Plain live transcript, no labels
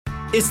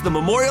It's the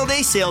Memorial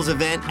Day sales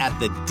event at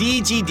the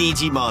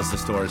DGDG Mazda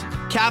stores.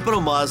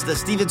 Capital Mazda,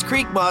 Stevens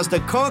Creek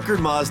Mazda, Concord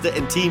Mazda,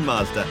 and Team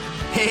Mazda.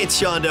 Hey, it's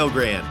Sean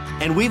Delgrand.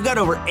 And we've got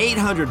over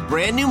 800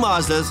 brand new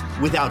Mazdas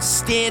with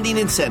outstanding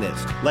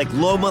incentives, like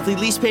low monthly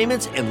lease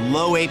payments and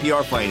low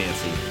APR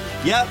financing.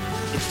 Yep,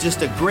 it's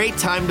just a great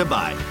time to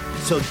buy.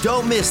 So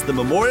don't miss the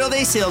Memorial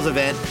Day sales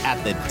event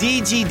at the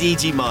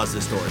DGDG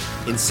Mazda stores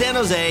in San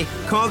Jose,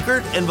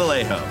 Concord, and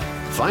Vallejo.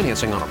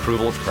 Financing on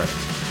approval of credit.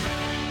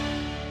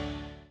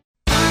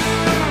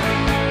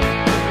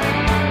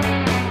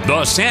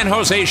 The San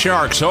Jose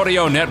Sharks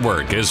Audio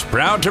Network is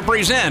proud to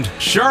present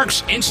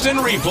Sharks Instant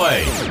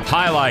Replay.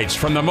 Highlights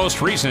from the most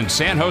recent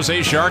San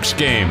Jose Sharks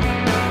game.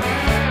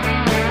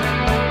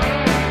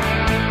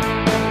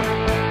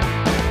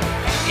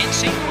 In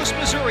St. Louis,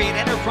 Missouri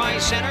at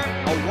Enterprise Center,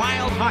 a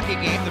wild hockey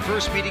game. The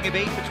first meeting of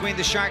 8 between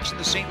the Sharks and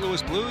the St.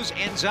 Louis Blues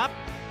ends up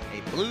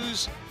a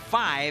Blues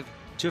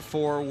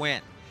 5-4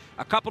 win.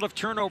 A couple of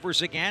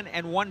turnovers again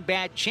and one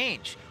bad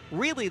change.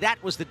 Really,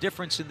 that was the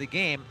difference in the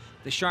game.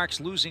 The Sharks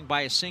losing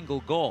by a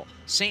single goal.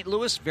 St.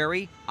 Louis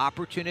very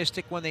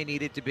opportunistic when they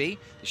needed to be.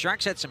 The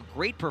Sharks had some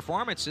great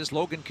performances.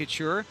 Logan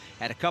Couture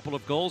had a couple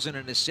of goals and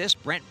an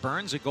assist. Brent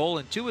Burns a goal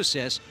and 2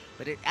 assists.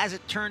 But as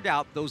it turned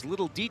out, those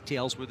little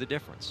details were the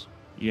difference.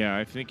 Yeah,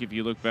 I think if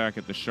you look back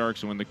at the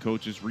Sharks and when the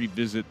coaches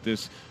revisit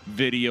this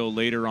video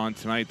later on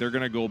tonight, they're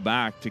going to go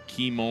back to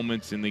key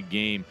moments in the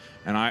game.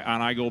 And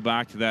I go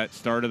back to that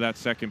start of that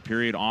second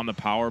period on the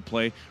power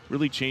play,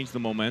 really changed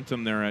the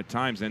momentum there at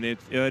times. And it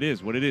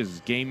is what it is. It's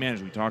game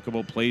management. We talk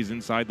about plays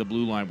inside the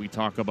blue line. We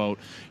talk about,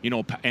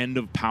 end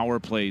of power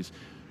plays,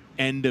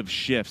 end of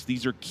shifts.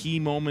 These are key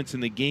moments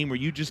in the game where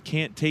you just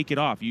can't take it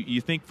off.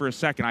 You think for a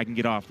second, I can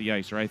get off the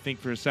ice, or I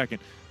think for a second,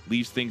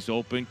 leaves things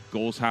open,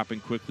 goals happen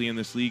quickly in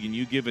this league, and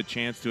you give a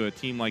chance to a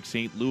team like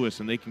St. Louis,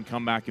 and they can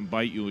come back and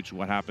bite you, which is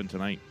what happened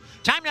tonight.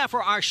 Time now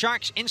for our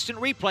Sharks instant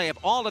replay of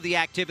all of the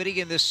activity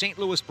in this St.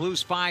 Louis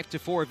Blues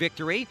 5-4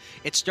 victory.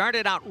 It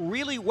started out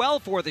really well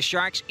for the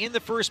Sharks in the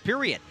first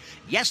period.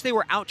 Yes, they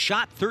were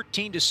outshot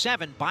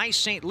 13-7 by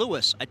St.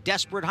 Louis, a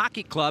desperate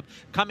hockey club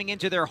coming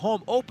into their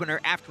home opener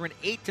after an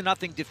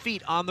 8-0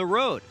 defeat on the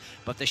road.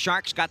 But the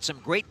Sharks got some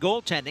great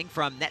goaltending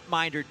from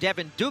netminder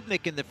Devin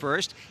Dubnyk in the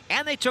first,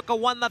 and they took a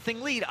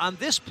 1-0 lead on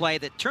this play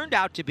that turned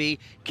out to be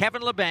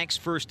Kevin Labanc's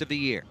first of the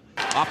year.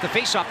 Off the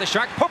faceoff, the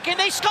Shark poke in,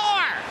 they score!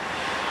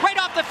 Right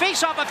off the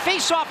faceoff, a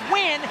faceoff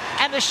win,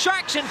 and the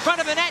Sharks in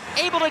front of the net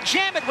able to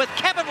jam it with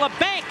Kevin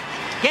Labanc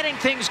getting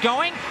things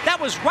going. That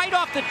was right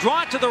off the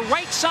draw to the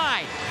right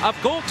side of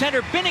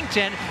goaltender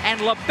Binnington, and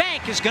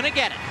Labanc is going to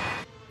get it.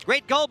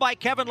 Great goal by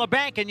Kevin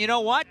Labanc, and you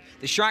know what?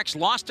 The Sharks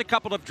lost a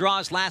couple of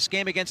draws last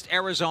game against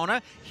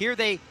Arizona.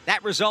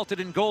 That resulted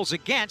in goals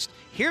against.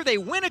 Here they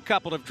win a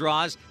couple of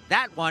draws.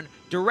 That one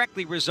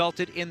directly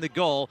resulted in the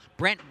goal.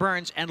 Brent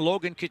Burns and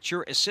Logan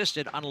Couture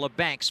assisted on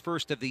Labanc's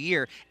first of the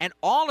year. And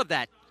all of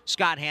that,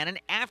 Scott Hannon,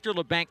 after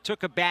Labanc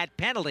took a bad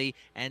penalty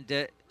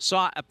and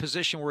saw a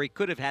position where he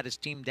could have had his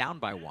team down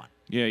by 1.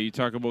 Yeah, you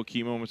talk about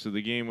key moments of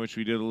the game, which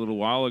we did a little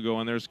while ago,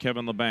 and there's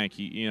Kevin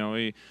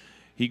Labanc.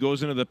 He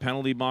goes into the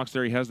penalty box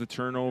there. He has the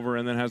turnover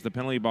and then has the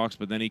penalty box,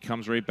 but then he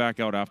comes right back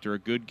out after a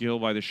good kill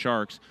by the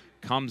Sharks.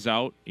 Comes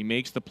out, he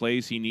makes the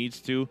plays he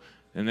needs to,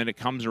 and then it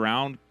comes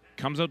around,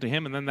 comes out to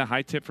him, and then the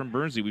high tip from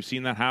Bernsey. We've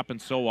seen that happen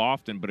so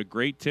often, but a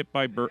great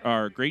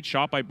great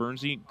shot by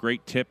Bernsey,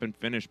 great tip and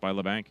finish by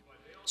Labanc.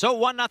 So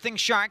 1-0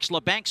 Sharks.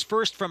 Labanc's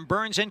first from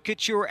Burns and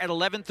Couture at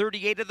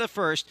 11:38 of the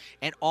first,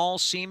 and all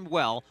seemed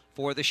well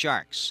for the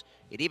Sharks.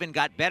 It even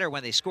got better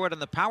when they scored on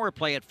the power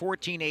play at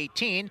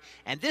 14:18,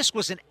 and this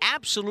was an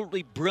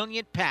absolutely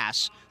brilliant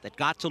pass that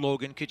got to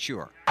Logan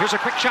Couture. Here's a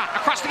quick shot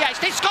across the ice.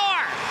 They score!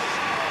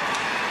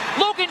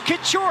 Logan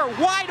Couture,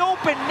 wide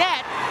open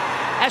net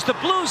as the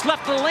Blues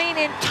left the lane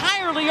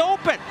entirely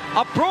open.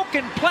 A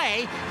broken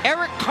play.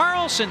 Erik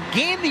Karlsson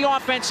gained the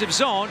offensive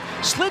zone,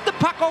 slid the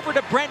puck over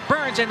to Brent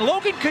Burns, and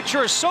Logan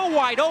Couture, so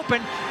wide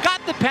open,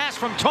 got the pass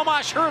from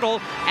Tomas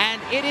Hertl,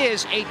 and it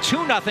is a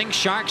 2-0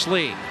 Sharks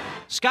lead.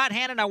 Scott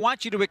Hannon, I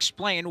want you to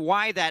explain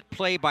why that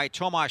play by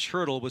Tomas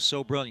Hertl was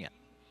so brilliant.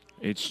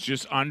 It's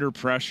just under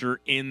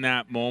pressure in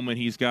that moment.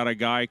 He's got a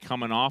guy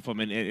coming off him,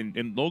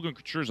 and Logan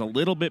Couture's a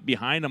little bit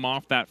behind him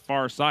off that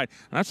far side.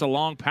 And that's a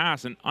long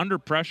pass, and under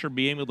pressure,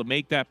 being able to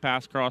make that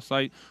pass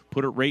cross-site,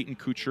 put it right in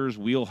Couture's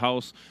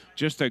wheelhouse.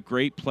 Just a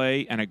great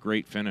play and a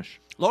great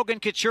finish. Logan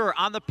Couture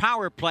on the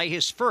power play,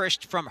 his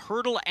first from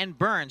Hertl and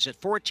Burns at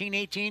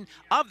 14:18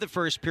 of the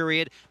first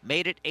period,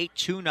 made it a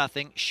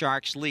 2-0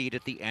 Sharks lead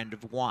at the end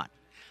of 1.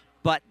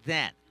 But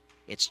then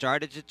it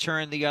started to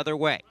turn the other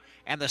way,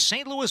 and the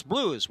St. Louis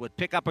Blues would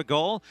pick up a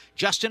goal.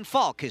 Justin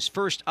Falk, his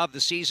first of the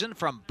season,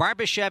 from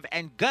Barbashev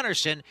and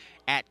Gunnarsson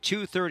at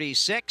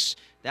 2:36.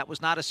 That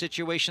was not a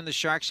situation the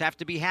Sharks have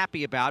to be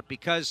happy about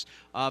because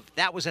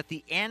that was at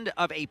the end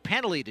of a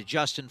penalty to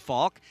Justin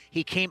Falk.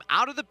 He came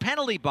out of the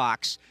penalty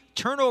box,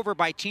 turnover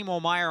by Timo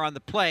Meier on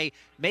the play,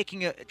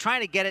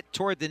 trying to get it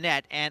toward the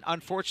net, and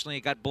unfortunately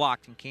it got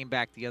blocked and came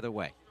back the other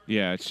way.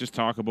 Yeah, it's just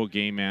talk about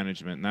game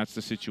management, and that's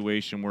the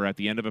situation where at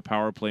the end of a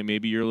power play,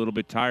 maybe you're a little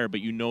bit tired,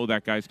 but you know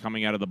that guy's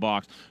coming out of the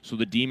box. So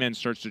the D-man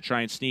starts to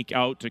try and sneak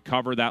out to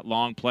cover that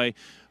long play.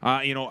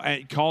 I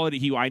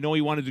know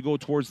he wanted to go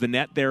towards the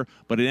net there,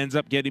 but it ends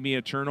up getting me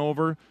a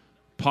turnover.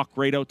 Puck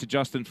right out to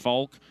Justin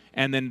Falk,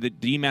 and then the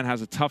D-man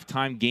has a tough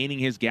time gaining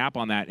his gap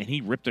on that, and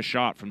he ripped a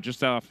shot from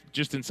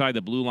just inside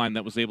the blue line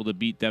that was able to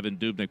beat Devan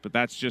Dubnyk. But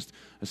that's just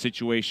a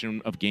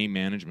situation of game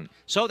management.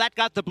 So that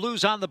got the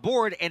Blues on the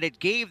board, and it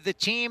gave the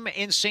team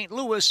in St.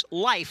 Louis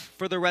life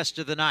for the rest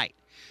of the night.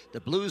 The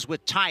Blues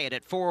would tie it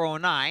at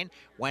 4:09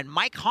 when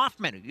Mike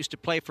Hoffman, who used to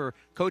play for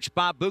Coach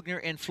Bob Boughner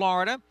in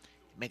Florida,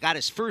 got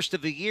his first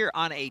of the year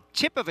on a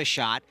tip of a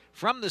shot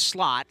from the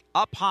slot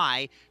up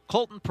high.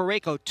 Colton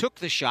Parayko took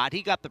the shot.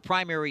 He got the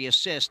primary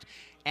assist.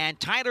 And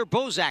Tyler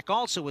Bozak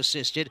also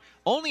assisted.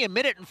 Only a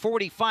minute and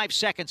 45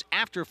 seconds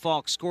after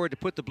Falk scored to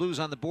put the Blues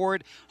on the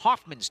board.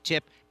 Hoffman's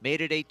tip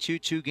made it a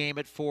 2-2 game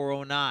at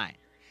 4:09.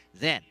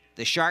 Then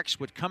the Sharks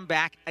would come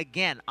back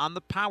again on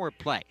the power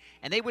play,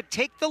 and they would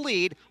take the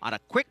lead on a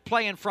quick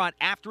play in front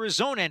after a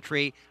zone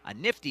entry, a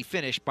nifty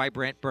finish by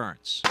Brent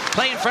Burns.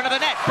 Play in front of the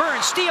net.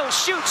 Burns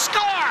steals, shoots,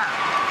 score!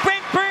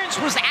 Brent Burns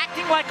was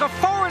acting like a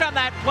forward on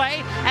that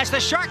play as the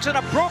Sharks, in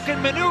a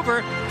broken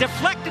maneuver,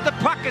 deflected the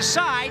puck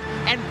aside,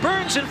 and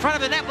Burns in front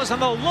of the net was on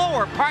the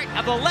lower part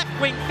of the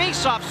left wing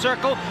faceoff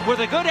circle with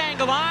a good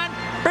angle on.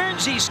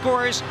 Burnsy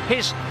scores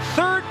his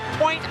third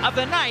point of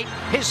the night,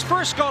 his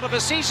first goal of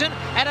the season,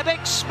 and a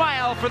big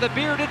smile for the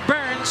bearded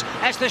Burns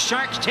as the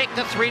Sharks take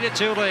the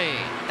 3-2 lead.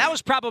 That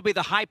was probably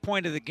the high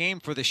point of the game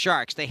for the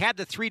Sharks. They had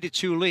the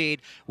 3-2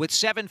 lead with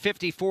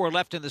 7:54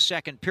 left in the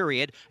second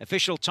period.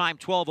 Official time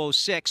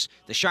 12:06.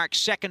 The Sharks'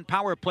 second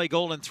power play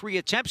goal in 3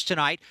 attempts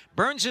tonight.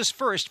 Burns'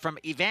 first from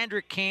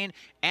Evander Kane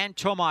and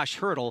Tomas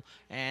Hertl,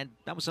 and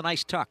that was a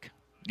nice tuck.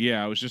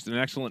 Yeah, it was just an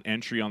excellent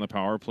entry on the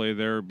power play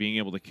there, being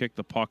able to kick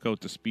the puck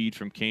out to speed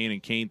from Kane,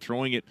 and Kane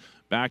throwing it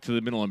back to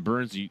the middle, and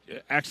Burns,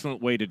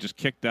 excellent way to just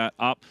kick that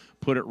up,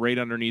 put it right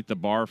underneath the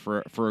bar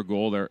for a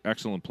goal there.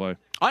 Excellent play.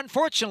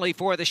 Unfortunately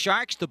for the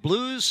Sharks, the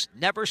Blues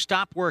never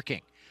stopped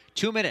working.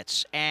 2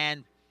 minutes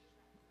and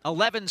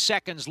 11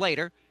 seconds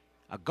later,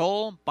 a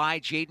goal by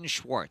Jaden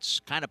Schwartz,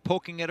 kind of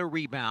poking at a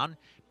rebound.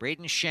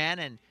 Braden Shen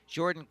and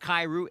Jordan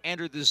Kyrou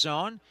entered the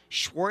zone.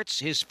 Schwartz,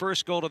 his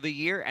first goal of the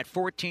year at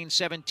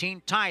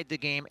 14-17, tied the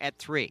game at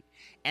 3.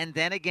 And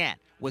then again,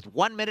 with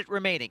 1 minute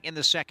remaining in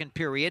the second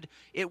period,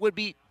 it would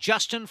be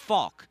Justin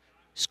Falk.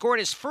 Scored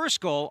his first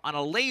goal on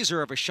a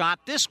laser of a shot.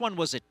 This one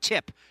was a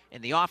tip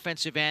in the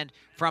offensive end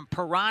from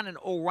Perron and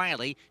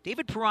O'Reilly.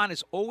 David Perron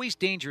is always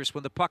dangerous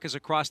when the puck is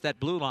across that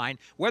blue line.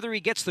 Whether he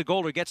gets the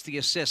goal or gets the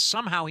assist,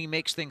 somehow he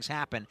makes things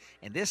happen.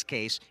 In this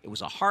case, it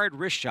was a hard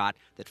wrist shot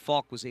that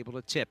Falk was able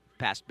to tip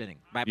past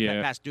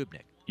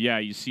Dubnyk. Yeah,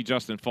 you see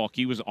Justin Falk.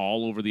 He was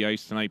all over the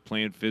ice tonight,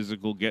 playing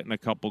physical, getting a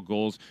couple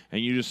goals,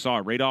 and you just saw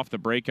it right off the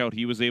breakout.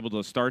 He was able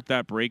to start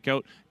that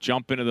breakout,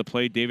 jump into the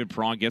play. David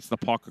Perron gets the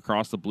puck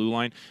across the blue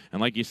line,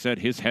 and like you said,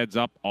 his head's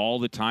up all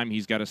the time.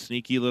 He's got a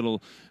sneaky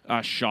little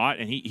shot,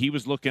 and he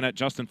was looking at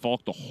Justin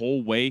Falk the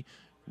whole way,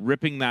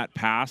 ripping that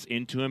pass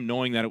into him,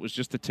 knowing that it was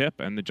just a tip,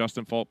 and the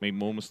Justin Falk made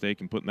no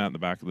mistake in putting that in the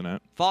back of the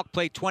net. Falk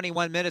played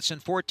 21 minutes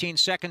and 14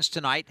 seconds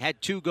tonight, had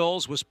 2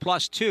 goals, was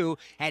 +2,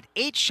 had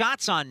 8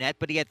 shots on net,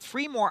 but he had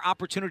 3 more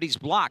opportunities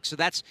blocked, so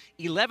that's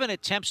 11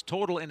 attempts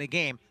total in a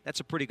game. That's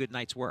a pretty good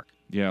night's work.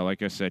 Yeah,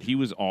 like I said, he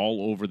was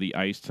all over the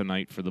ice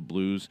tonight for the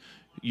Blues,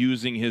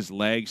 using his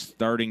legs,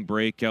 starting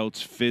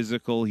breakouts,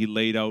 physical. He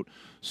laid out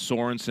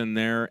Sorensen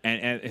there,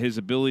 and his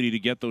ability to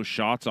get those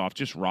shots off,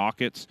 just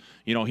rockets.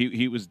 You know,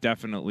 he was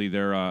definitely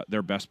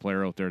their best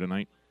player out there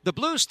tonight. The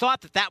Blues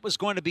thought that was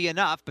going to be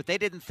enough, but they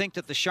didn't think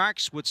that the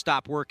Sharks would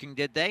stop working,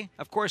 did they?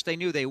 Of course, they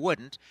knew they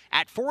wouldn't.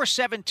 At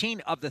 4:17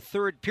 of the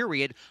third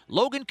period,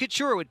 Logan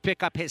Couture would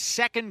pick up his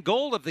second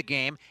goal of the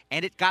game,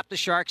 and it got the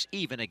Sharks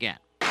even again.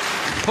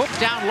 Hooked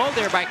down low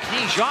there by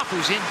Knyzhov,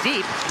 who's in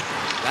deep.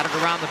 Got it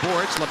around the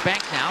boards.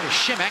 LeBanc now to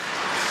Šimek.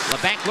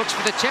 LeBanc looks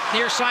for the tip,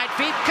 near side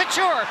feed.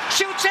 Couture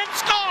shoots and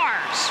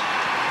scores!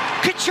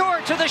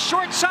 Couture to the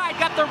short side,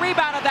 got the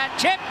rebound of that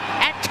tip,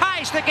 and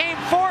ties the game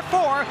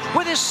 4-4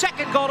 with his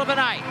second goal of the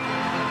night.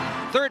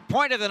 Third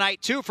point of the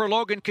night, too, for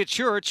Logan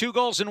Couture. 2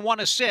 goals and 1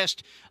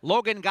 assist.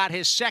 Logan got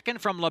his second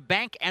from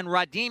LeBanc and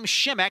Radim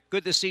Šimek.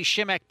 Good to see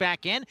Šimek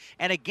back in.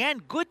 And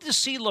again, good to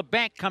see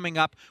LeBanc coming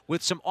up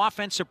with some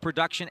offensive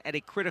production at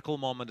a critical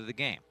moment of the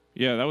game.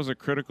 Yeah, that was a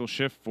critical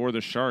shift for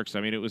the Sharks. I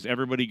mean, it was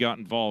everybody got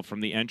involved,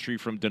 from the entry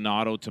from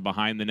Donato to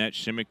behind the net,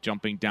 Šimek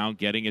jumping down,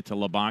 getting it to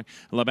LeBanc.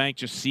 LeBanc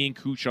just seeing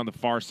Cooch on the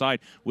far side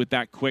with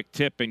that quick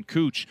tip, and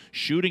Cooch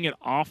shooting it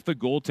off the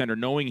goaltender,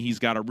 knowing he's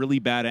got a really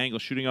bad angle,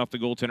 shooting off the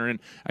goaltender. And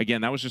again,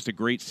 that was just a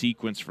great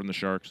sequence from the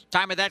Sharks.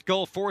 Time of that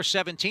goal,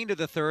 4:17 to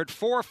the third,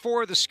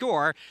 4-4 the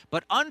score.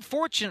 But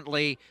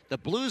unfortunately, the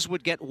Blues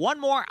would get one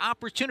more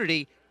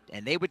opportunity,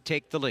 and they would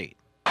take the lead.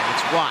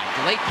 It's wide.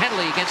 Delayed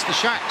penalty against the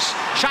Sharks.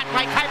 Shot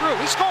by Kyrou.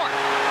 He scored.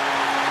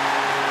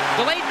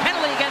 Delayed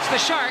penalty against the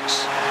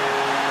Sharks.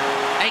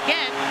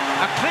 Again,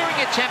 a clearing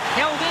attempt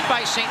held in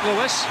by St.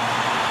 Louis.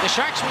 The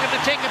Sharks were going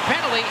to take a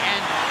penalty,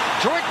 and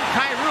Jordan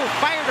Kyrou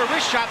fired a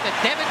wrist shot that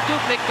Devan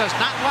Dubnyk does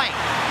not like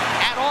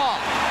at all.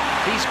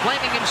 He's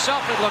blaming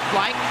himself, it looked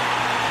like,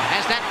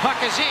 as that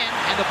puck is in,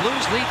 and the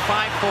Blues lead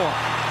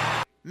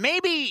 5-4.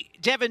 Maybe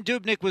Devan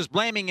Dubnyk was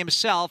blaming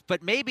himself,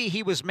 but maybe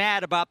he was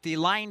mad about the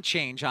line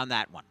change on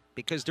that one,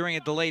 because during a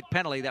delayed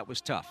penalty, that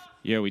was tough.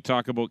 Yeah, we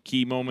talk about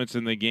key moments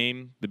in the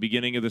game, the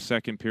beginning of the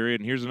second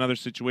period, and here's another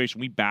situation.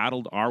 We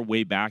battled our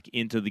way back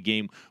into the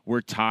game.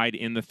 We're tied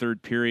in the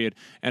third period,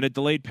 and a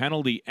delayed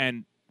penalty,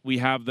 and we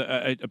have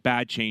a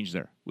bad change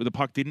there. The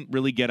puck didn't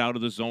really get out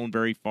of the zone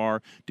very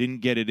far,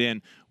 didn't get it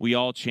in. We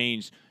all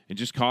changed. It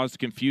just caused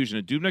confusion.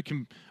 And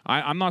Dubnyk,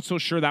 I'm not so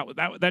sure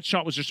that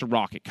shot was just a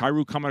rocket.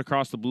 Kyrou coming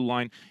across the blue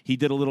line, he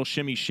did a little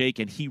shimmy shake,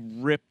 and he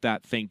ripped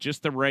that thing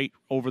just the right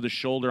over the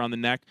shoulder on the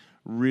neck.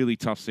 Really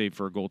tough save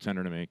for a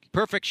goaltender to make.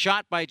 Perfect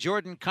shot by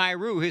Jordan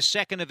Kyrou, his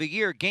second of the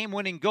year.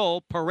 Game-winning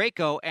goal.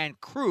 Parayko and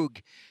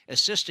Krug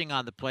assisting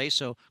on the play.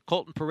 So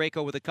Colton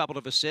Parayko with a couple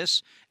of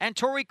assists. And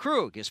Torrey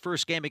Krug, his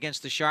first game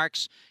against the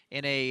Sharks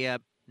in a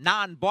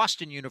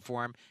non-Boston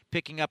uniform,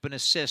 picking up an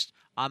assist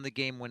on the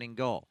game-winning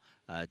goal.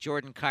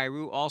 Jordan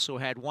Kyrou also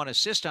had one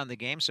assist on the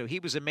game, so he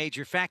was a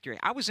major factor.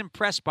 I was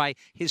impressed by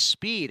his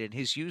speed and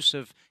his use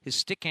of his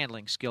stick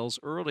handling skills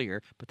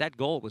earlier, but that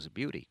goal was a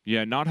beauty.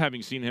 Yeah, not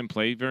having seen him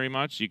play very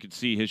much, you could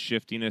see his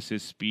shiftiness,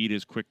 his speed,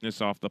 his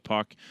quickness off the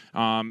puck.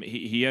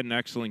 He had an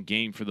excellent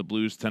game for the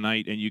Blues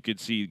tonight, and you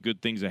could see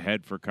good things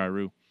ahead for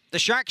Kyrou. The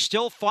Sharks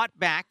still fought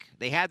back.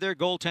 They had their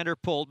goaltender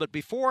pulled, but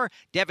before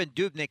Devan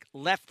Dubnyk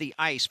left the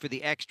ice for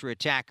the extra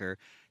attacker,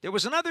 there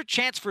was another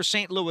chance for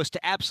St. Louis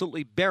to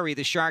absolutely bury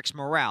the Sharks'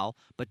 morale,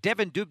 but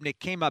Devan Dubnyk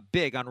came up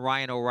big on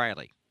Ryan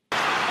O'Reilly.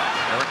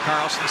 Erik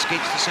Karlsson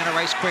skates to center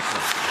ice quickly.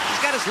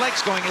 He's got his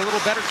legs going a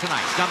little better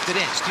tonight. Dumped it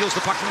in, steals the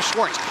puck from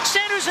Schwartz,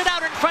 centers it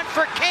out in front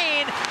for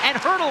Kane, and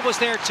Hertl was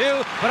there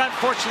too, but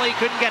unfortunately he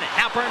couldn't get it.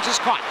 Now Burns is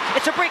caught.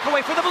 It's a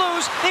breakaway for the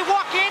Blues. They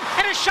walk in,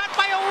 and a shot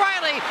by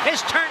O'Reilly is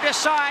turned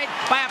aside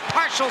by a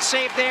partial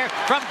save there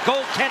from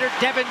goaltender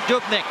Devan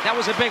Dubnyk. That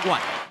was a big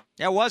one.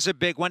 That was a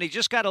big one. He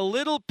just got a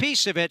little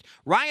piece of it.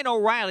 Ryan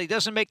O'Reilly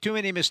doesn't make too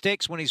many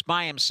mistakes when he's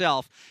by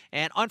himself.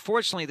 And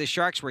unfortunately, the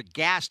Sharks were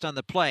gassed on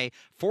the play.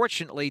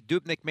 Fortunately,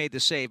 Dubnyk made the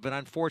save, but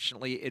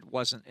unfortunately, it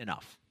wasn't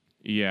enough.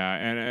 Yeah,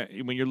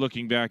 and when you're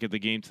looking back at the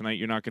game tonight,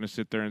 you're not going to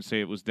sit there and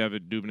say it was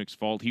Devan Dubnyk's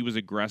fault. He was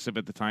aggressive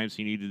at the times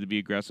he needed to be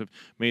aggressive,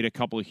 made a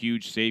couple of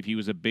huge saves. He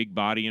was a big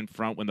body in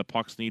front when the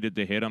pucks needed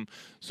to hit him.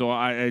 So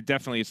I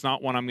definitely, it's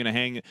not one I'm going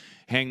to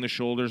hang the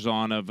shoulders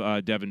on of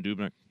Devan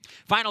Dubnyk.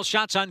 Final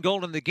shots on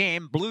goal in the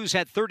game. Blues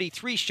had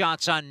 33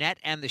 shots on net,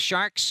 and the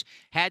Sharks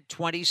had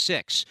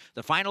 26.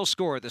 The final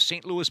score, the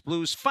St. Louis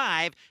Blues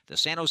 5, the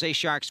San Jose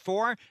Sharks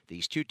 4.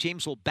 These two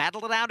teams will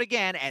battle it out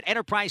again at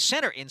Enterprise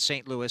Center in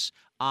St. Louis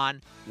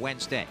on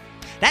Wednesday.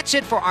 That's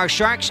it for our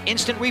Sharks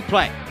Instant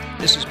Replay.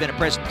 This has been a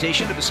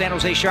presentation of the San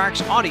Jose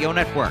Sharks Audio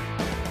Network.